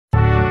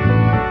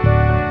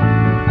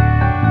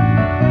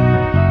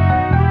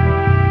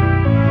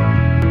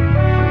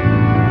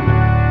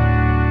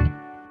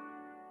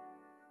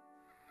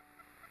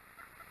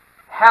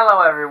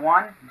Hello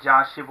everyone,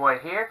 Josh your boy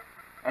here,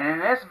 and in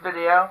this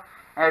video,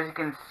 as you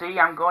can see,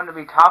 I'm going to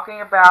be talking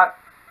about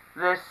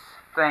this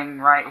thing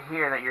right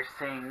here that you're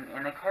seeing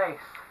in the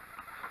case.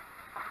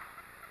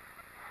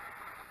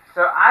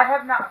 So I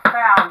have not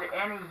found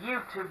any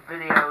YouTube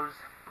videos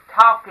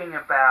talking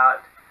about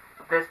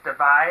this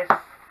device,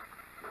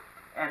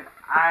 and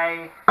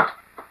I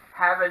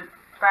haven't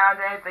found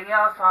anything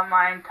else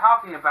online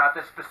talking about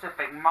this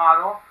specific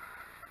model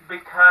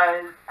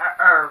because,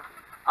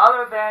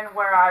 other than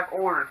where I've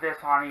ordered this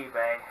on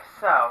eBay.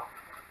 So,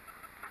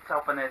 let's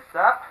open this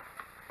up.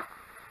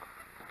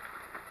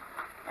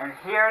 And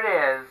here it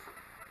is,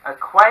 a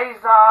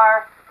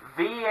Quasar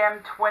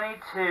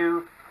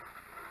VM-22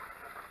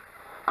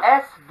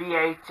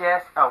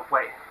 S-VHS,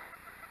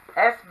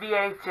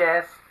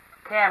 S-VHS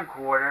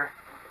camcorder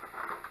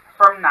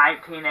from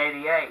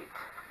 1988.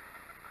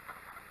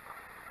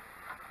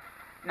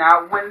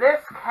 Now, when this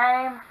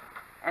came,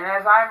 and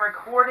as I'm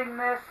recording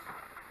this,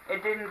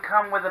 it didn't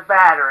come with a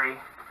battery,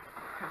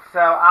 so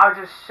I'll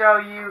just show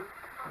you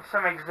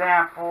some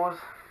examples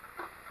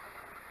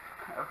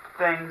of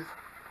things,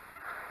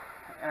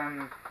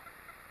 and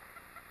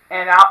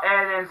I'll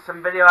edit in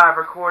some video I've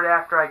recorded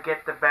after I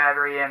get the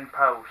battery in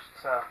post.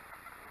 So,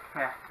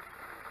 yeah.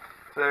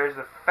 So there's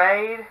a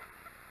fade,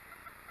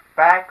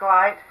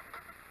 backlight,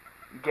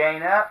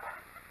 gain up,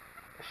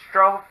 a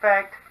strobe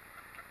effect,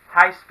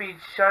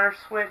 high-speed shutter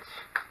switch,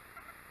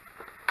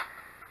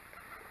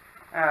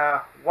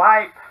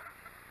 wipe,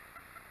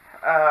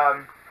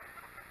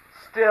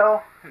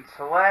 still and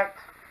select,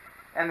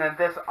 and then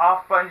this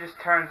off button just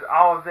turns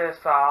all of this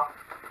off,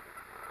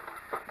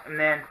 and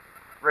then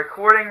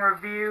recording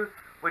review,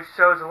 which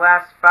shows the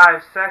last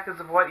 5 seconds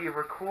of what you've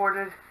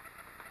recorded,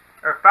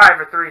 or 5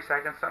 or 3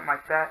 seconds, something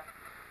like that,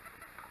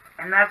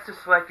 and that's to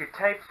select your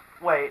tapes.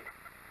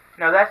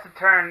 No, that's to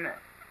turn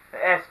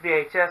the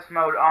S-VHS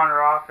mode on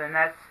or off, and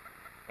that's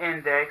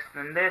indexed,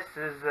 and this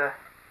is the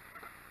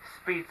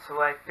speed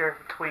selector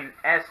between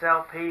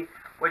SLP,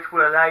 which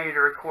would allow you to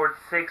record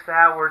 6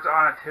 hours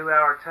on a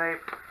 2-hour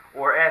tape,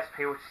 or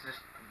SP, which is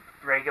just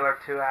regular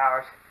 2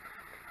 hours.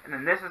 And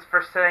then this is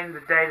for setting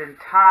the date and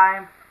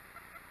time,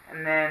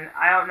 and then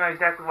I don't know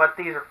exactly what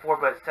these are for,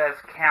 but it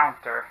says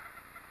counter.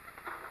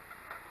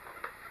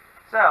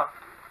 So,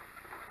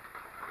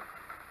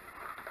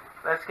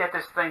 let's get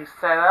this thing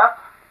set up,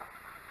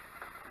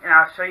 and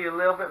I'll show you a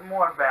little bit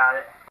more about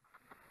it.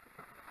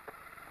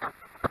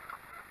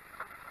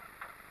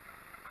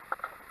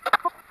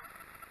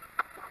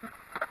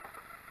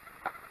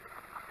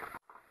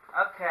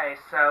 Okay,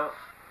 so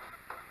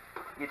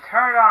you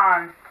turn it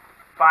on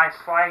by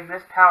sliding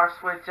this power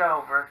switch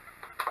over,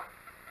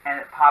 and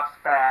it pops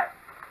back.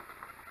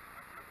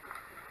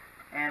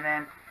 And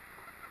then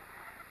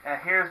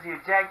here's the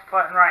eject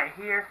button right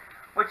here,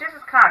 which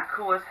is kind of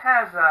cool. It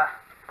has a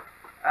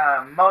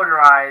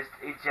motorized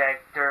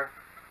ejector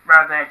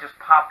rather than it just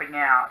popping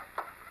out.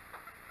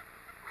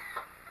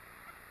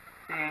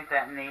 See, ain't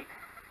that neat?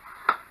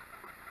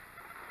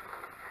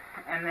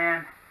 And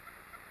then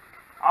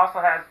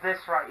also has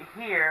this right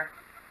here,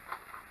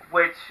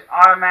 which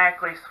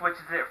automatically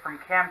switches it from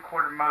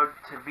camcorder mode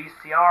to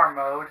VCR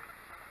mode.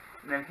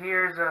 And then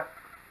here's a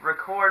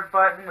record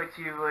button, which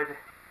you would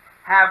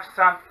have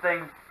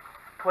something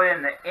put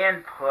in the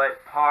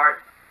input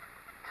part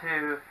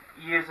to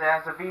use it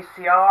as a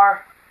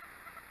VCR,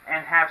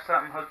 and have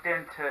something hooked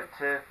into it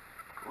to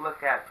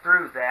look at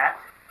through that.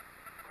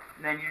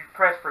 And then you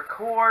press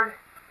record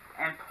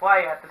and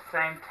play at the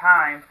same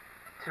time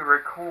to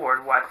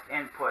record what's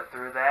input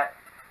through that.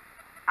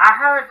 I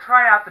haven't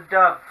tried out the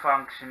dub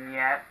function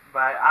yet,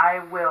 but I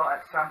will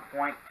at some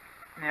point.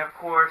 And then, of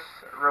course,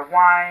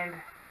 rewind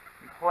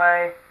and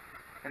play.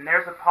 And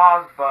there's a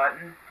pause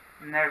button,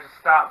 and there's a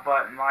stop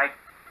button like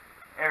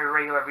every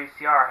regular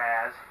VCR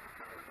has.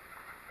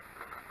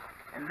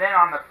 And then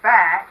on the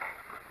back,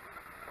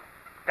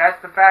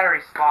 that's the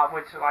battery slot,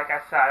 which, like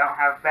I said, I don't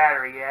have a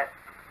battery yet.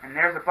 And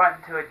there's a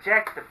button to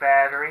eject the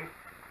battery.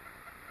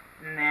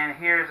 And then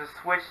here's a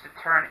switch to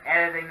turn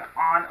editing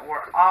on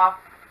or off.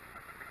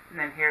 And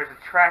then here's the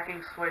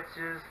tracking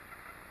switches,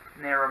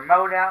 and then a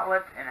remote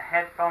outlet, and a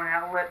headphone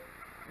outlet,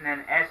 and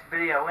then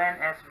S-video in,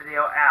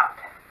 S-video out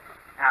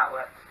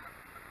outlets.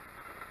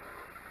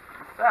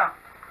 So,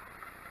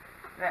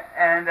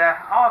 and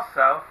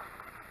also,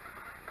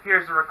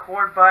 here's the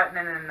record button,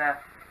 and then the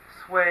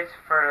switch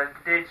for a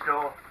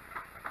digital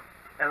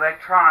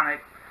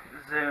electronic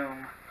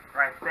zoom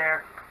right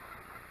there.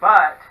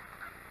 But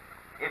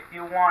if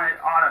you want it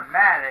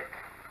automatic,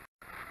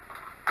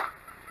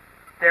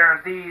 there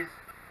are these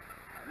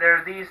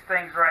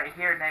things right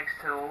here next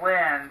to the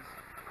lens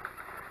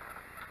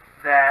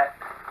that,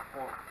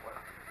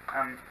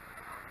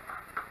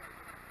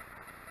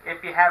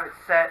 if you have it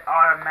set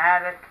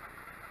automatic,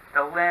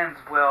 the lens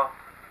will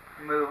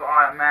move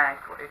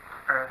automatically.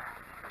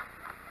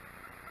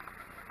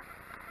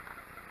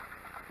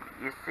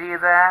 You see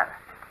that?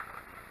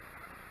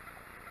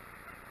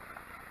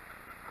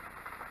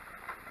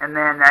 And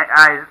then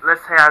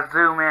let's say I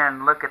zoom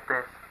in, look at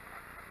this.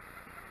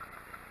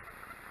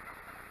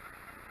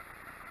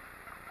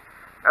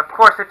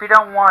 course, if you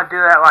don't want to do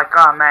that like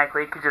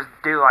automatically, you could just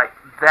do like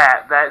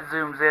that. That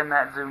zooms in,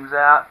 that zooms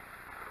out,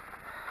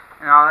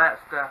 and all that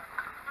stuff.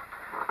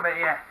 But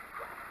yeah,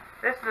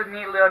 this is a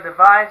neat little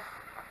device,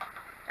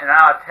 and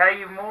I'll tell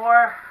you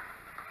more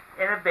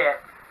in a bit.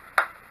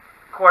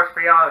 Of course,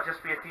 for y'all, it'll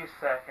just be a few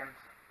seconds.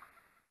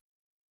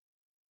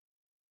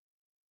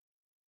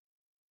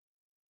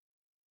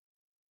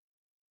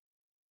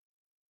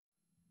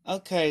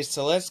 Okay,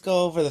 so let's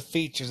go over the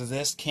features of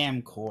this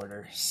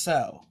camcorder.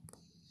 So,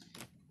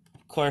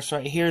 of course,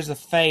 right here's the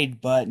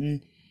fade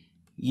button.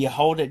 You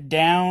hold it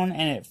down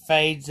and it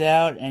fades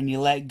out, and you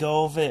let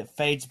go of it, it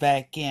fades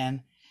back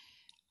in.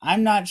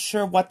 I'm not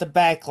sure what the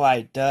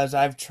backlight does.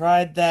 I've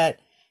tried that,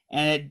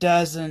 and it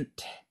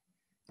doesn't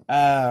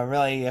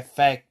really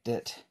affect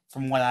it,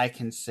 from what I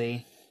can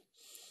see.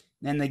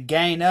 Then the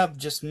gain up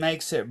just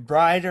makes it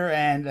brighter,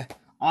 and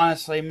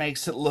honestly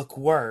makes it look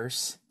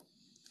worse.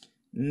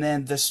 And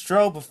then the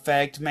strobe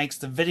effect makes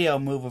the video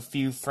move a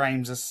few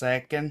frames a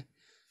second,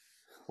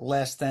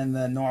 less than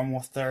the normal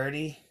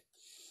 30.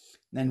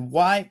 Then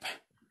wipe,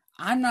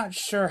 I'm not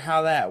sure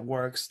how that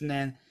works. And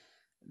then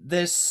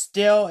this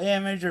still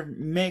image or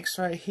mix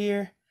right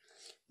here,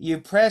 you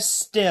press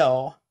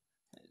still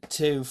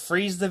to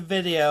freeze the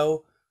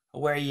video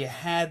where you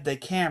had the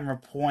camera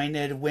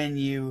pointed when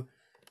you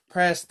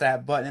press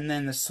that button, and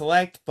then the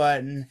select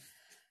button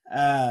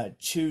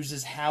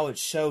chooses how it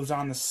shows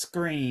on the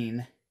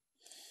screen,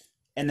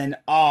 and then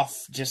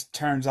off just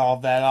turns all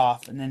that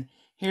off. And then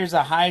here's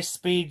a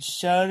high-speed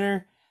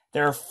shutter.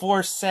 There are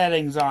 4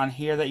 settings on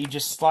here that you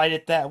just slide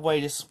it that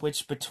way to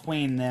switch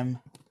between them.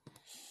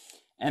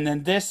 And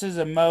then this is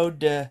a mode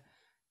to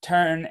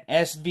turn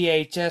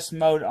S-VHS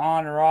mode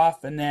on or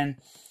off. And then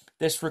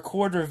this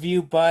record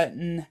review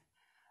button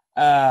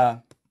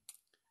will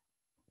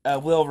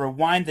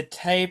rewind the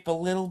tape a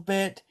little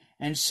bit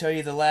and show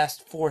you the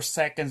last 4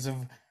 seconds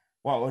of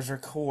what was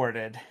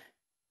recorded.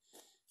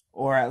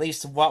 Or at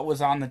least what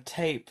was on the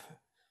tape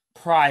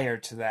prior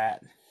to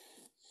that.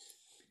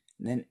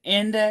 And then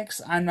index,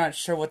 I'm not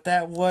sure what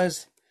that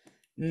was.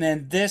 And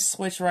then this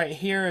switch right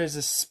here is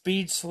a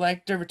speed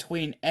selector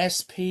between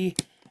SP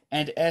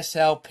and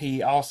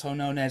SLP, also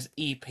known as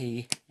EP.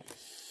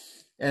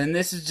 And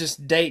this is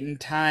just date and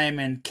time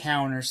and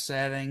counter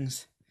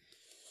settings.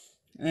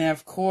 And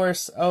of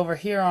course, over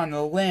here on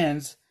the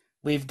lens,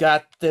 we've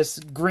got this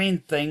green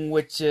thing,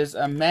 which is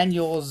a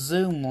manual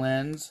zoom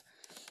lens.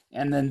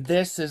 And then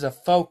this is a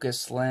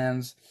focus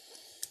lens.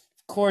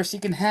 Of course, you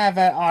can have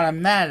that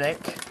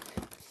automatic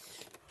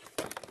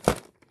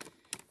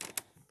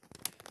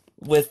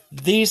with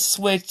these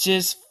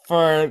switches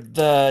for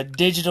the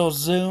digital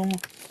zoom,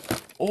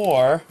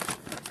 or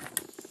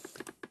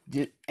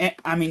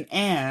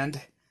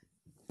and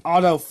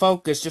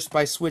autofocus just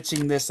by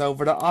switching this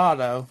over to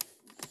auto.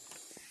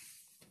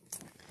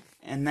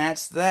 And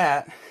that's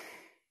that.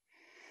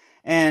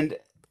 And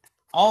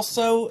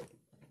also,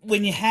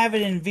 when you have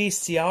it in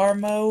VCR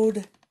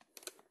mode,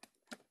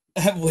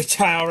 which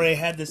I already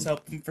had this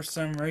open for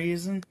some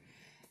reason,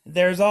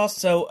 there's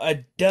also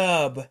a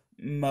dub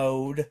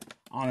mode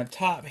on the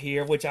top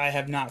here, which I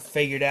have not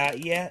figured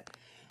out yet,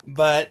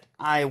 but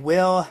I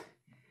will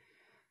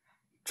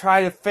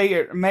try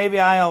to maybe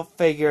I'll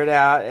figure it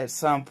out at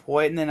some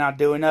point, and then I'll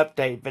do an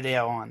update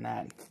video on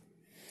that.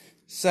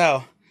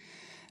 So,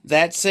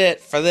 that's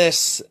it for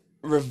this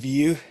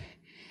review,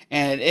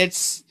 and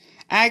it's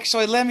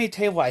actually, let me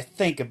tell you what I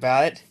think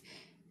about it.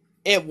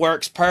 It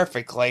works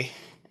perfectly.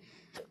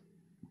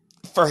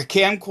 For a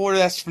camcorder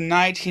that's from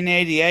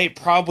 1988,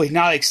 probably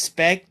not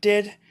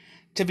expected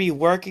to be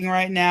working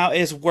right now,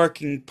 is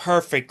working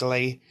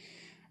perfectly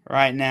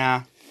right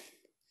now.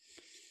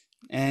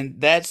 And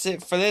that's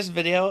it for this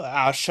video.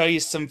 I'll show you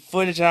some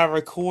footage I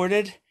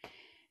recorded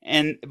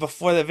and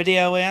before the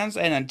video ends.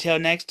 And until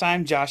next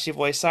time, Josh your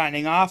boy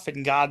signing off,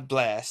 and God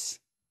bless.